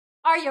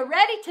Are you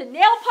ready to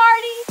nail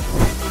party?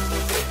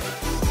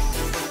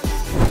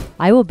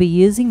 I will be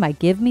using my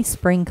Give Me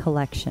Spring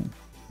collection.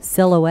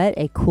 Silhouette,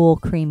 a cool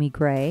creamy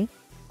gray.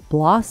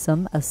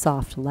 Blossom, a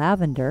soft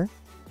lavender.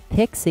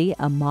 Pixie,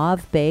 a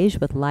mauve beige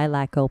with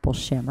lilac opal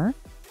shimmer,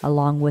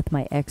 along with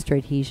my extra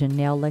adhesion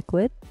nail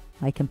liquid,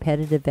 my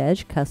Competitive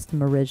Edge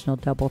custom original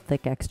double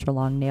thick extra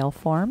long nail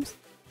forms,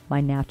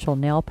 my natural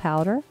nail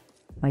powder,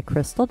 my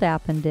crystal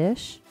dapping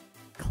dish,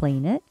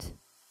 Clean It,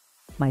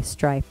 my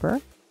striper,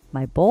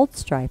 my bold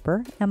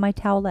striper, and my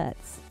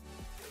towelettes.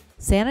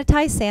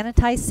 Sanitize,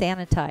 sanitize,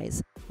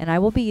 sanitize. And I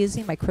will be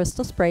using my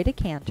crystal spray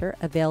decanter,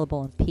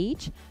 available in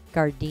peach,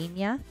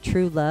 gardenia,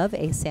 true love,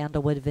 a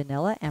sandalwood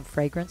vanilla, and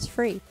fragrance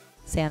free.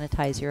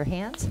 Sanitize your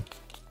hands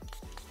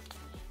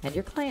and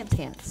your client's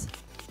hands.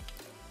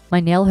 My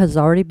nail has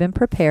already been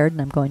prepared,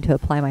 and I'm going to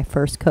apply my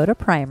first coat of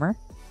primer.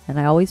 And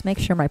I always make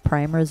sure my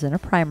primer is in a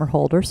primer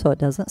holder so it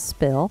doesn't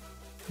spill.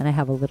 And I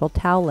have a little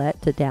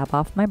towelette to dab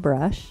off my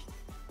brush.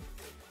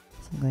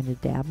 So I'm going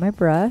to dab my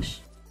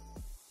brush,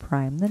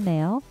 prime the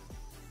nail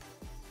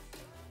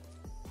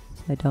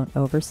so I don't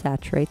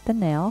oversaturate the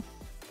nail.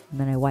 And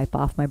then I wipe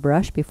off my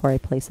brush before I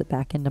place it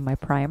back into my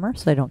primer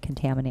so I don't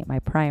contaminate my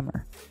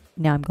primer.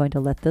 Now I'm going to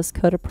let this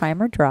coat of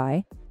primer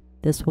dry.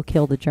 This will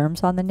kill the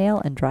germs on the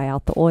nail and dry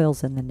out the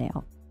oils in the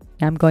nail.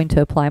 Now I'm going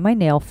to apply my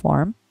nail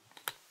form.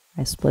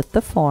 I split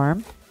the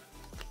form,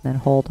 then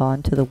hold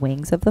on to the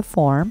wings of the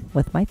form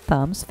with my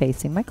thumbs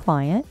facing my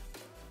client.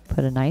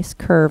 Put a nice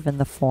curve in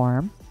the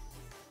form.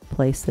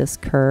 Place this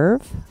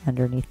curve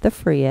underneath the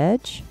free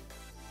edge.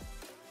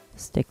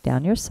 Stick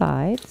down your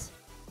sides.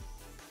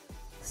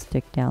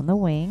 Stick down the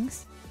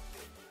wings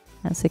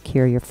and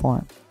secure your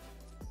form.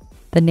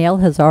 The nail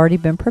has already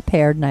been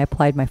prepared, and I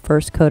applied my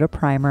first coat of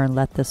primer and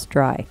let this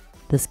dry.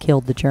 This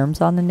killed the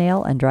germs on the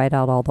nail and dried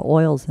out all the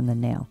oils in the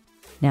nail.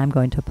 Now I'm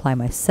going to apply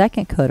my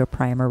second coat of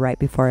primer right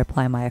before I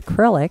apply my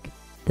acrylic.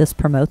 This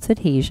promotes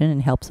adhesion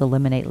and helps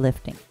eliminate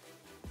lifting.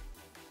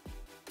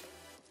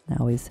 I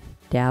always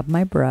dab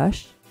my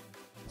brush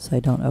so I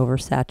don't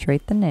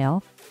oversaturate the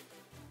nail.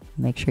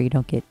 Make sure you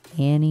don't get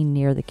any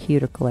near the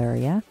cuticle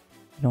area.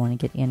 You don't want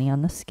to get any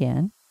on the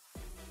skin.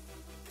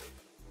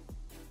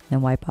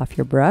 Then wipe off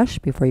your brush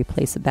before you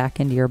place it back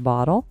into your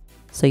bottle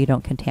so you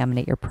don't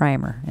contaminate your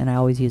primer. And I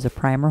always use a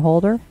primer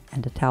holder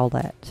and a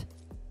towelette.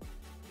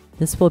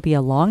 This will be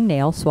a long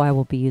nail, so I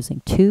will be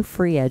using 2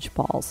 free edge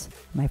balls.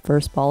 My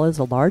first ball is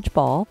a large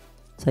ball,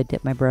 so I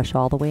dip my brush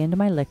all the way into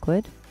my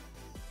liquid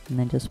and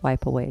then just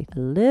wipe away a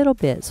little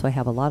bit so I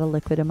have a lot of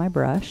liquid in my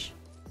brush.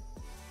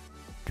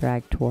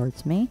 Drag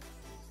towards me.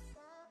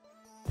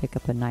 Pick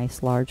up a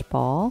nice large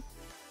ball.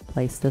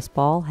 Place this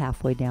ball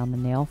halfway down the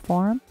nail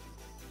form.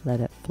 Let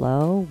it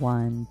flow.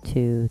 1,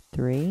 2,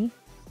 3.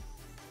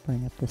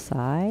 Bring up the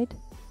side.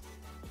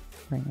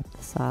 Bring up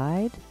the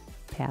side.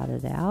 Pat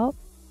it out.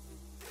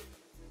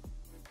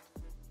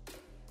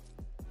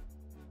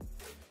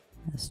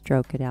 And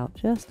stroke it out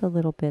just a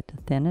little bit to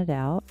thin it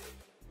out.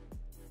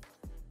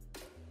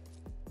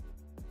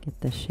 Get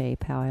the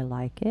shape how I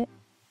like it.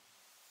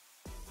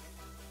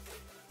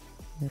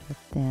 A little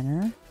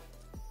thinner.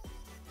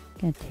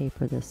 I'm going to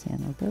taper this in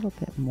a little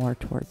bit more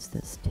towards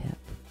this tip.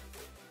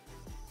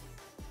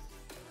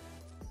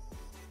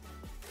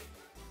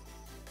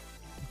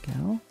 There we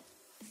go.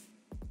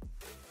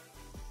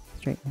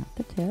 Straighten out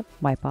the tip.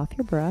 Wipe off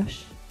your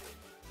brush.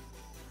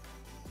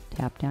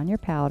 Tap down your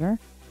powder.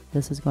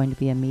 This is going to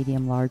be a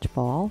medium large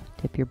ball.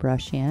 Dip your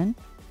brush in.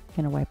 I'm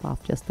going to wipe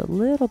off just a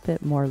little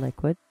bit more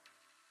liquid.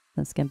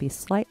 It's going to be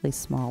slightly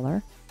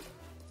smaller.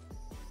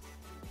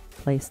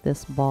 Place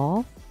this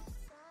ball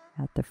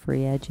at the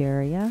free edge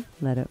area.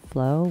 Let it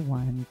flow.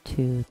 1,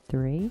 2,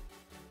 3. And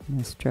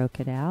then stroke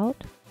it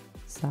out.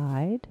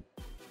 Side.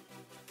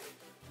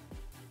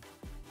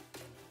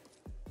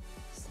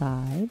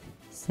 Side.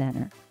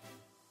 Center.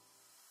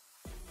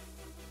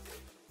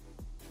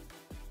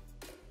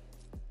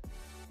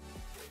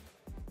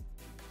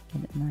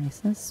 Get it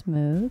nice and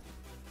smooth.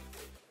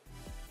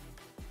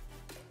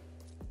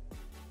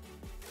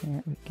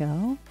 There we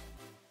go.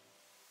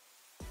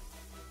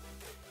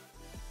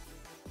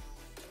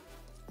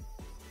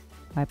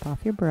 Wipe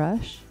off your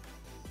brush.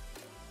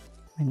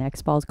 My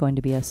next ball is going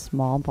to be a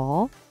small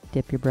ball.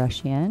 Dip your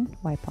brush in.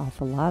 Wipe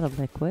off a lot of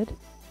liquid.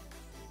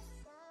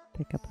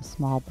 Pick up a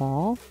small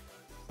ball.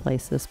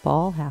 Place this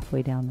ball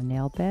halfway down the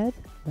nail bed.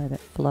 Let it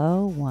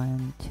flow.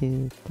 1,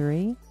 2,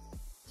 3.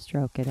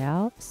 Stroke it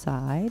out.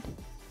 Side,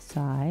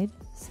 side,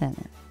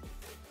 center.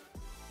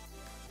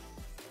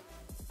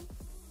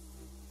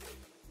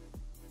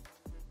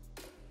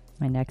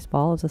 My next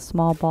ball is a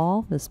small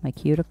ball. This is my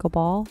cuticle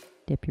ball.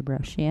 Dip your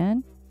brush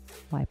in.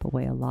 Wipe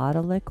away a lot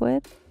of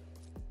liquid.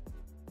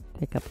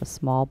 Pick up a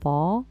small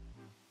ball.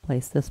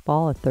 Place this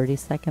ball a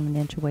 32nd of an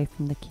inch away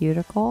from the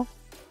cuticle.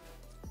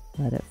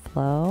 Let it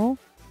flow.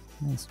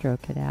 And then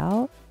stroke it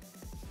out.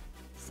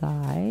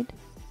 Side,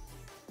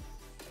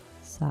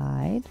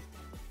 side,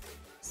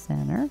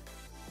 center.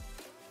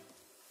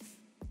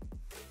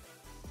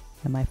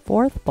 And my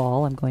fourth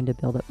ball, I'm going to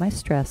build up my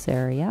stress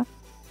area.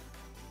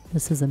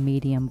 This is a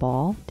medium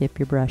ball. Dip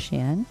your brush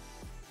in.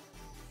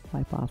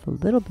 Wipe off a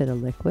little bit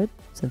of liquid,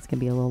 so it's going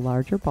to be a little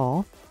larger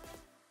ball.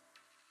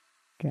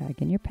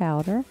 Drag in your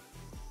powder.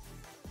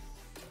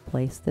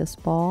 Place this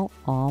ball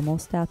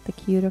almost at the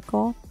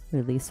cuticle.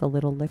 Release a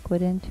little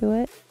liquid into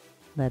it.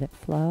 Let it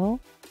flow.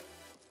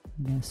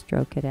 I'm going to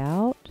stroke it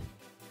out.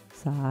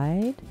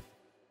 Side,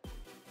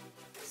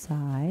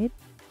 side,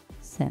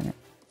 center.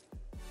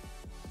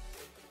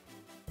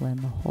 Blend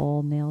the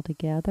whole nail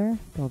together,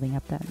 building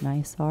up that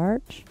nice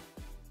arch.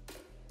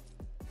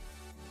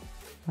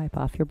 Wipe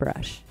off your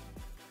brush.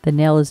 The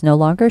nail is no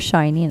longer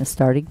shiny and is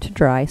starting to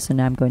dry, so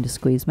now I'm going to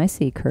squeeze my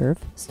C-curve,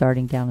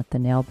 starting down at the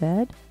nail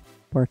bed,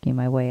 working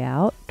my way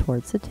out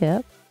towards the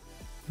tip.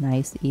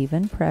 Nice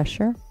even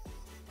pressure.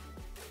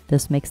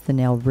 This makes the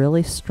nail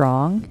really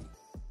strong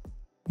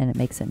and it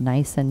makes it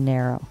nice and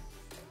narrow.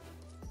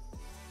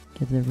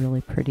 Gives it a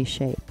really pretty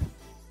shape.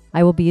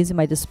 I will be using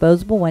my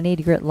disposable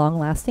 180 grit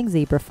long-lasting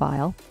zebra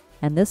file,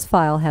 and this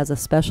file has a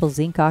special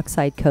zinc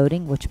oxide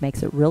coating which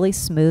makes it really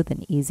smooth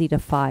and easy to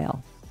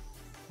file.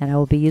 And I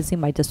will be using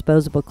my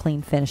disposable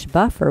clean finish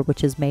buffer,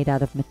 which is made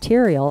out of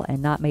material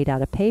and not made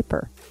out of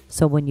paper.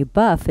 So when you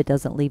buff, it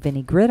doesn't leave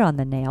any grit on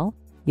the nail.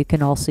 You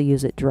can also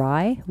use it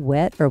dry,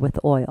 wet, or with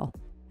oil.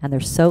 And they're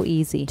so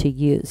easy to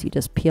use. You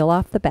just peel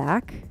off the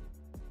back.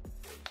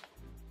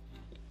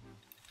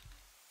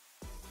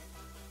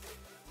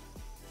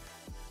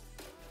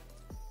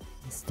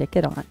 And stick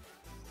it on.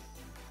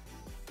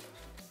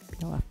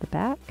 Peel off the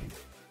back.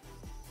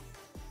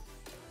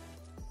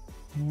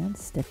 And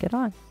stick it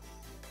on.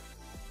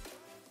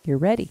 You're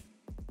ready.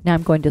 Now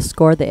I'm going to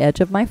score the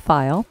edge of my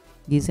file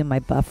using my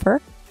buffer.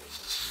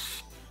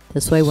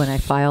 This way when I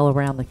file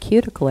around the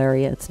cuticle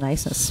area, it's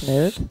nice and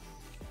smooth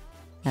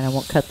and I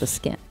won't cut the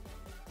skin.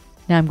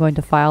 Now I'm going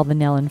to file the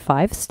nail in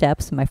 5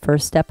 steps. My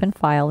first step in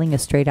filing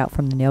is straight out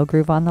from the nail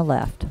groove on the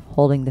left.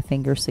 Holding the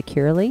finger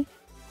securely,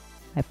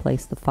 I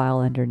place the file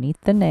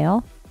underneath the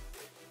nail.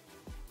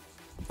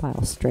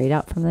 File straight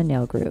out from the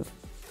nail groove.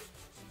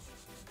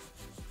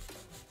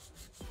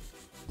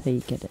 So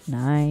you get it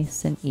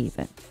nice and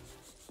even.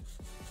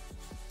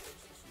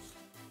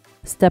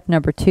 Step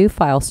number 2,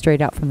 file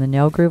straight out from the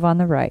nail groove on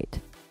the right.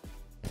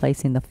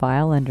 Placing the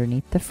file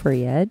underneath the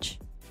free edge.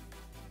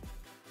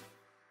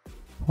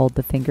 Hold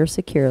the finger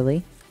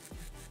securely.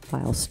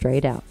 File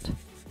straight out.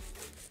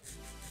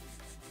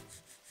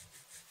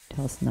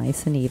 Till it's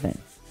nice and even.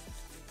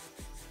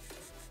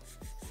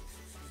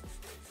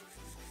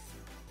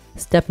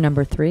 Step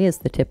number 3 is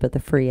the tip of the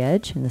free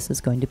edge, and this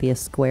is going to be a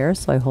square,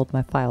 so I hold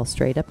my file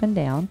straight up and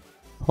down,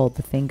 hold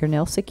the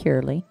fingernail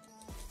securely,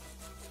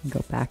 and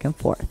go back and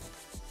forth.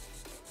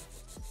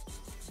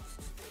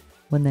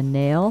 When the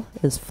nail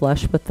is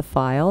flush with the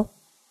file,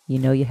 you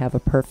know you have a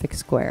perfect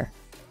square.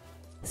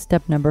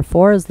 Step number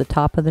 4 is the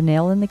top of the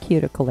nail in the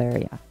cuticle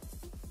area.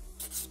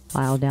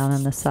 File down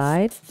on the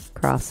side,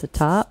 cross the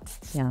top,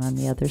 down on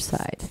the other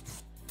side.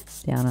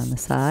 Down on the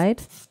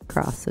side,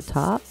 cross the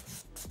top,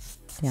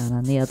 down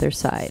on the other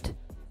side.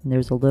 And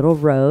there's a little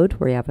road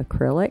where you have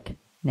acrylic,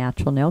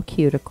 natural nail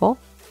cuticle,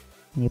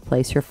 and you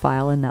place your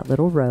file in that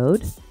little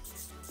road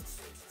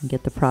and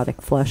get the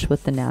product flush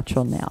with the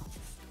natural nail.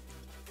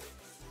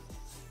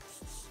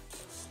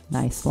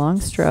 Nice long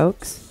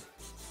strokes,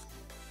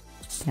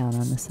 down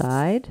on the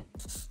side,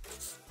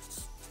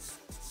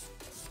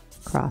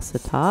 across the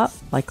top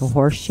like a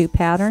horseshoe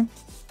pattern,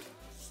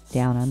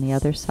 down on the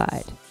other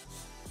side,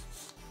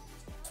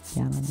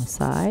 down on the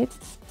side,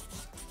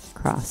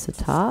 across the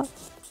top,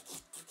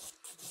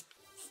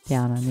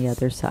 down on the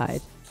other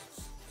side.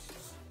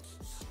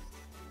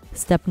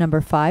 Step number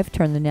 5,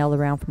 turn the nail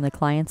around from the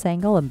client's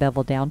angle and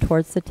bevel down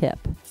towards the tip.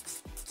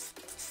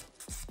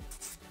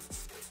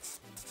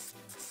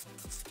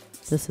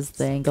 This is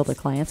the angle the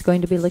client's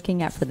going to be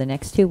looking at for the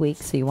next 2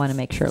 weeks, so you want to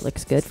make sure it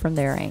looks good from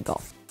their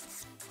angle.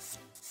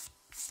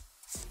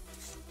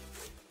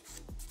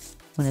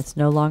 When it's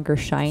no longer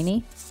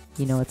shiny,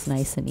 you know it's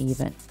nice and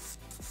even.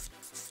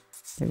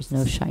 There's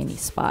no shiny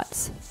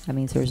spots. That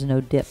means there's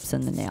no dips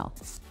in the nail.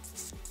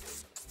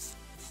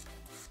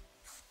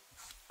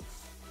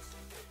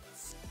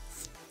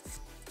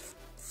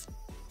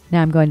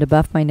 Now I'm going to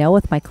buff my nail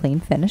with my clean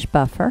finish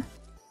buffer.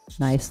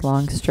 Nice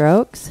long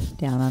strokes,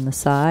 down on the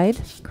side,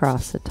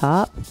 across the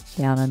top,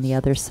 down on the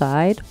other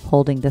side,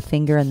 holding the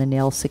finger and the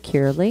nail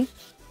securely,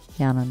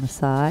 down on the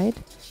side,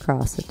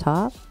 across the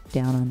top,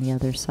 down on the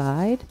other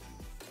side.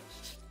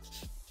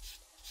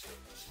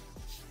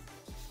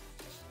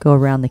 Go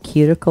around the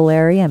cuticle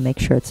area and make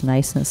sure it's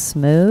nice and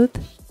smooth.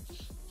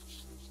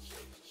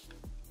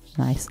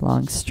 Nice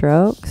long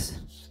strokes.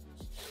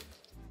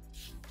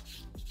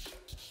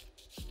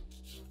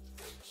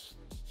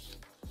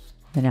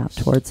 And out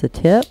towards the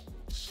tip.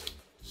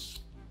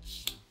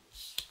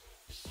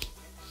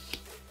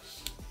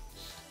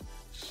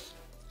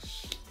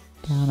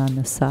 Down on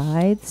the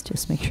sides,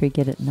 just make sure you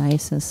get it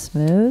nice and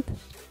smooth.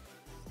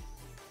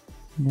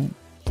 And then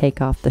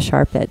take off the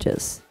sharp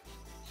edges.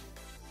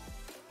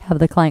 Have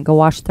the client go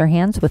wash their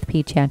hands with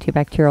peach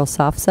antibacterial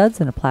soft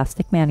suds and a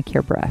plastic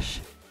manicure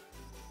brush.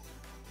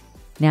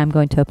 Now I'm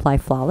going to apply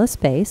Flawless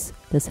Base.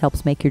 This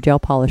helps make your gel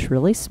polish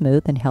really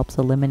smooth and helps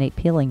eliminate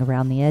peeling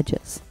around the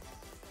edges.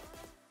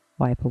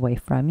 Wipe away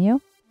from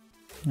you,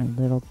 and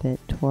a little bit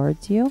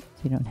towards you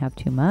so you don't have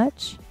too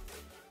much.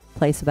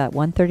 Place about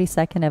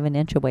 1/32 of an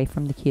inch away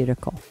from the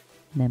cuticle.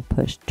 And then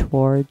push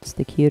towards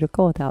the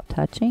cuticle without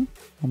touching.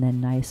 And then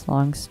nice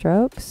long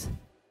strokes.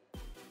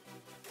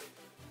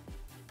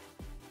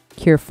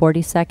 Cure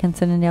 40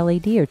 seconds in an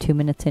LED or 2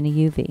 minutes in a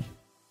UV.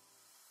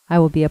 I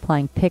will be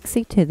applying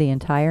Pixie to the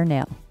entire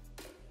nail.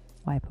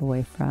 Wipe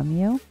away from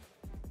you.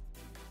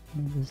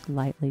 And just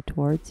lightly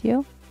towards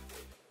you.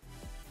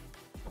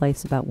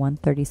 Place about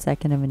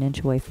 1/32 of an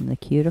inch away from the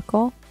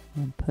cuticle.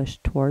 And push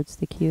towards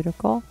the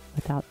cuticle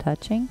without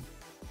touching.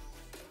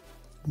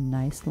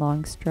 Nice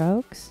long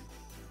strokes.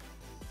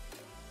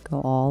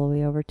 Go all the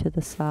way over to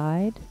the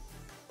side.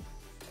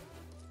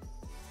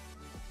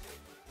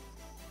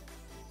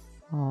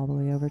 All the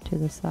way over to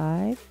the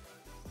side.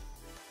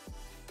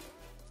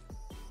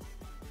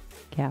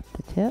 Cap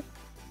the tip.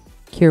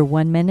 Cure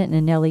 1 minute in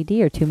an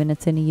LED or 2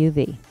 minutes in a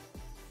UV.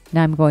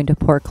 Now I'm going to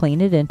pour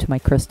Clean It into my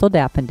crystal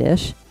dapping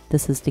dish.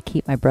 This is to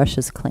keep my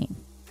brushes clean.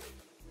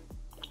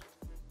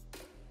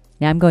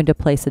 Now I'm going to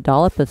place a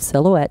dollop of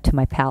Silhouette to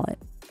my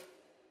palette.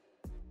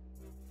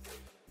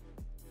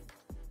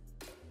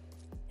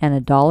 And a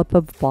dollop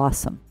of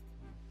Blossom.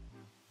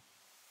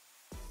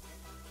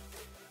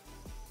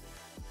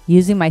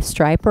 Using my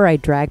striper, I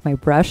drag my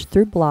brush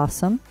through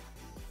Blossom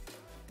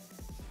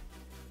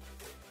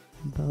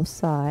on both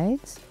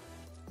sides.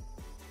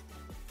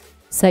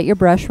 Set your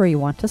brush where you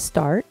want to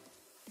start,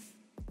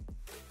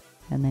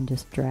 and then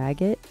just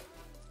drag it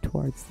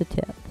towards the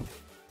tip.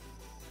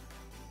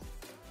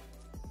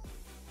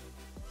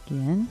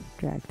 Again,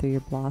 drag through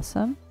your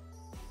Blossom.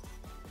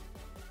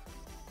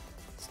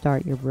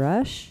 Start your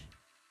brush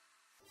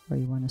where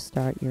you want to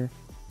start your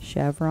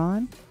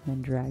chevron,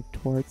 and drag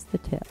towards the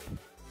tip.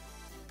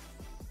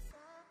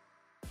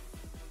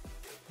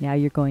 Now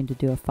you're going to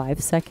do a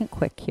 5-second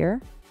quick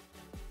cure.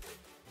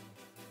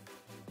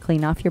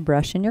 Clean off your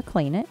brush and your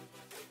Clean It.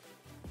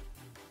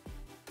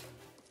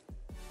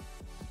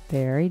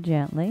 Very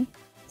gently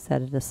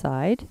set it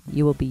aside.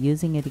 You will be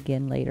using it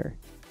again later.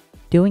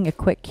 Doing a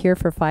quick cure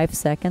for 5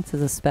 seconds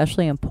is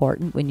especially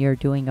important when you're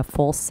doing a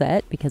full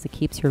set because it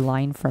keeps your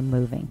line from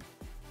moving.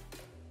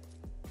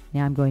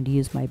 Now I'm going to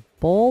use my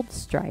bold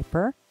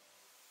striper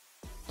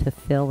to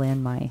fill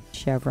in my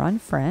chevron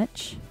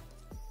French.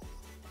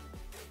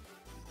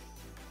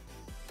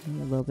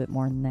 Maybe a little bit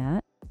more than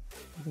that.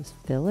 Just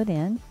fill it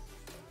in.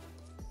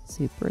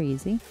 Super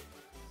easy.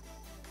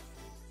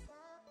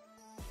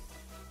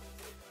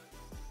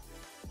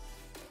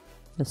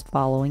 Just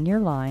following your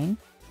line.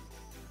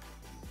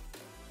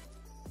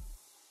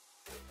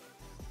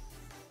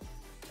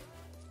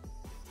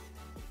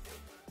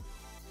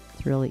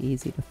 It's really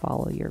easy to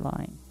follow your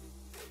line.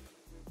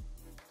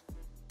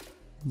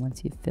 And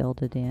once you've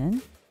filled it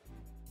in,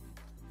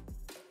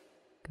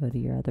 go to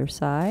your other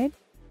side.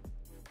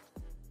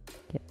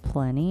 Get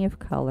plenty of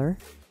color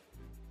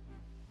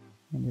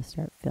and just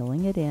start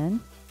filling it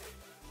in.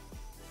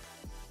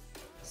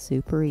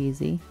 Super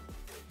easy.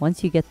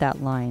 Once you get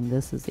that line,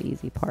 this is the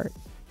easy part.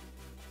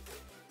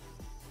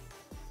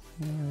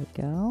 There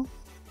we go.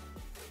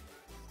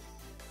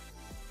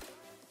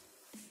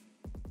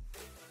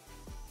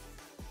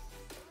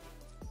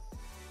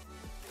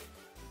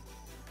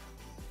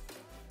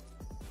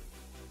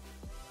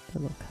 A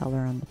little color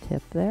on the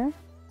tip there.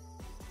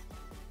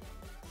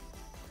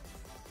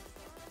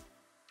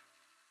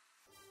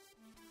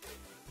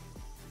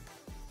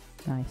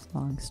 Nice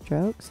long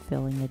strokes,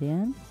 filling it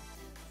in.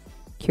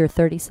 Cure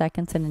 30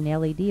 seconds in an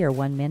LED or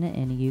 1 minute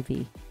in a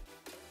UV.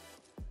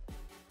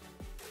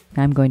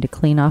 Now I'm going to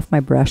clean off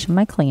my brush and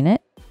my Clean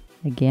It.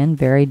 Again,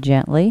 very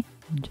gently.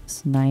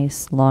 Just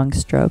nice long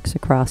strokes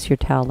across your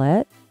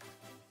towelette,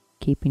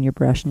 keeping your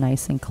brush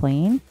nice and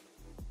clean.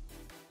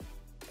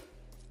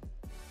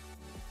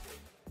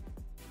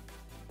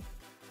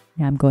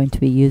 Now I'm going to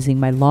be using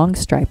my long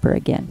striper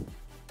again.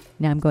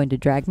 Now I'm going to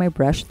drag my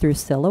brush through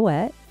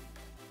Silhouette.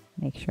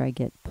 Make sure I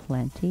get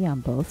plenty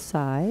on both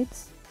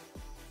sides.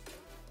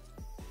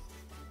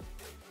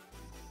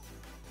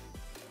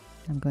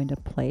 I'm going to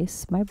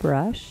place my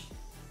brush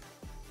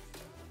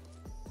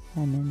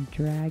and then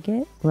drag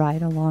it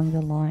right along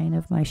the line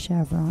of my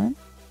chevron.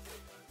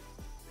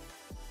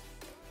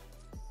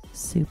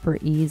 Super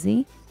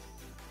easy.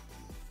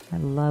 I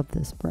love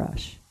this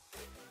brush.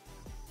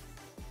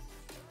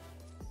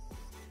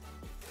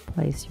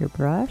 Place your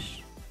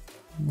brush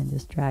and then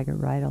just drag it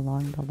right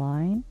along the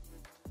line,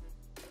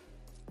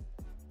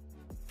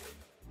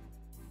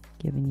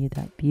 giving you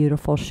that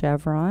beautiful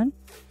chevron.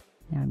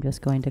 Now I'm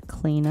just going to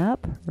clean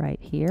up right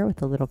here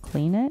with a little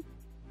Clean It.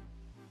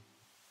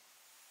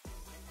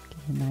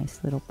 Give a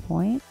nice little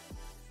point.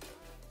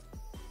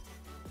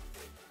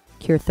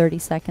 Cure 30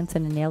 seconds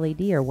in an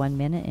LED or 1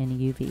 minute in a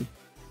UV.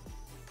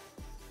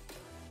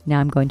 Now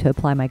I'm going to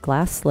apply my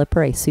glass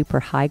slipper, a super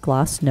high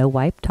gloss no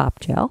wipe top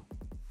gel.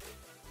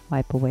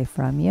 Wipe away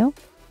from you,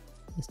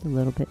 just a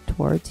little bit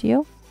towards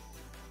you.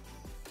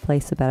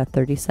 Place about a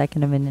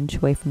 32nd of an inch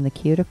away from the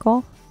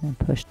cuticle and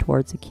push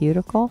towards the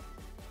cuticle.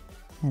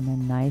 And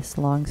then nice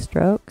long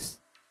strokes.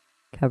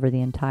 Cover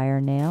the entire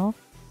nail.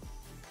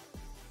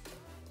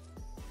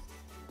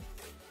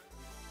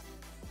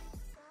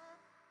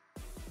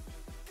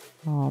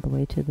 All the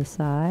way to the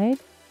side.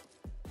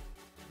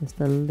 Just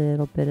a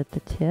little bit at the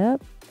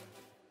tip.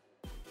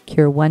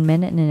 Cure 1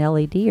 minute in an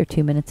LED or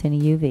 2 minutes in a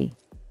UV.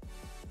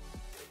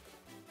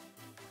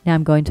 Now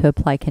I'm going to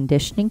apply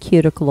conditioning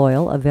cuticle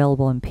oil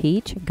available in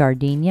peach,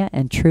 gardenia,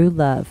 and true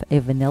love, a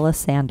vanilla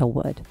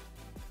sandalwood.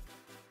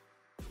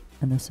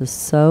 And this is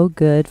so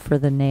good for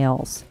the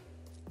nails.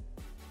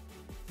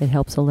 It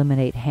helps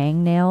eliminate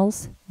hang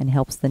nails and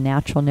helps the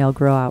natural nail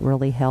grow out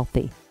really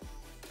healthy.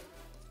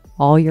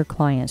 All your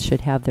clients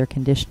should have their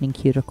conditioning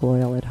cuticle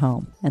oil at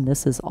home, and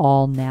this is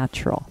all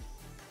natural.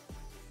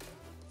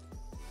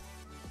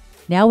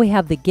 Now we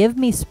have the Give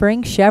Me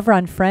Spring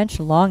Chevron French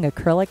Long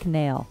Acrylic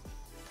Nail.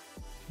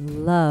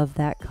 Love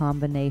that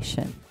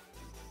combination.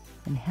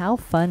 And how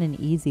fun and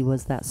easy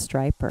was that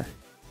striper?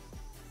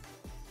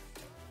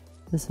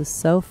 This is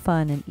so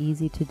fun and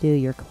easy to do.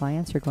 Your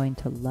clients are going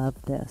to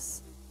love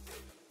this.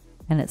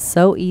 And it's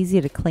so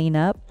easy to clean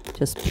up.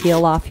 Just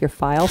peel off your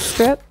file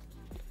strip.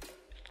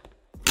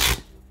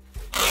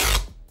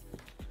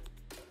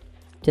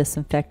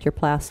 Disinfect your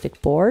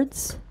plastic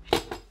boards.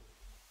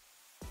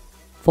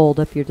 Fold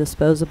up your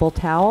disposable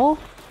towel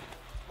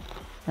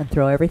and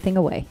throw everything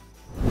away.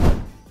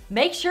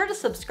 Make sure to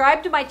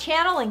subscribe to my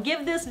channel and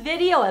give this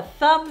video a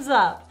thumbs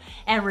up.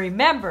 And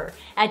remember,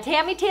 at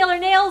Tammy Taylor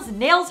Nails,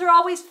 nails are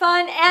always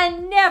fun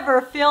and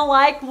never feel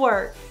like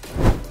work.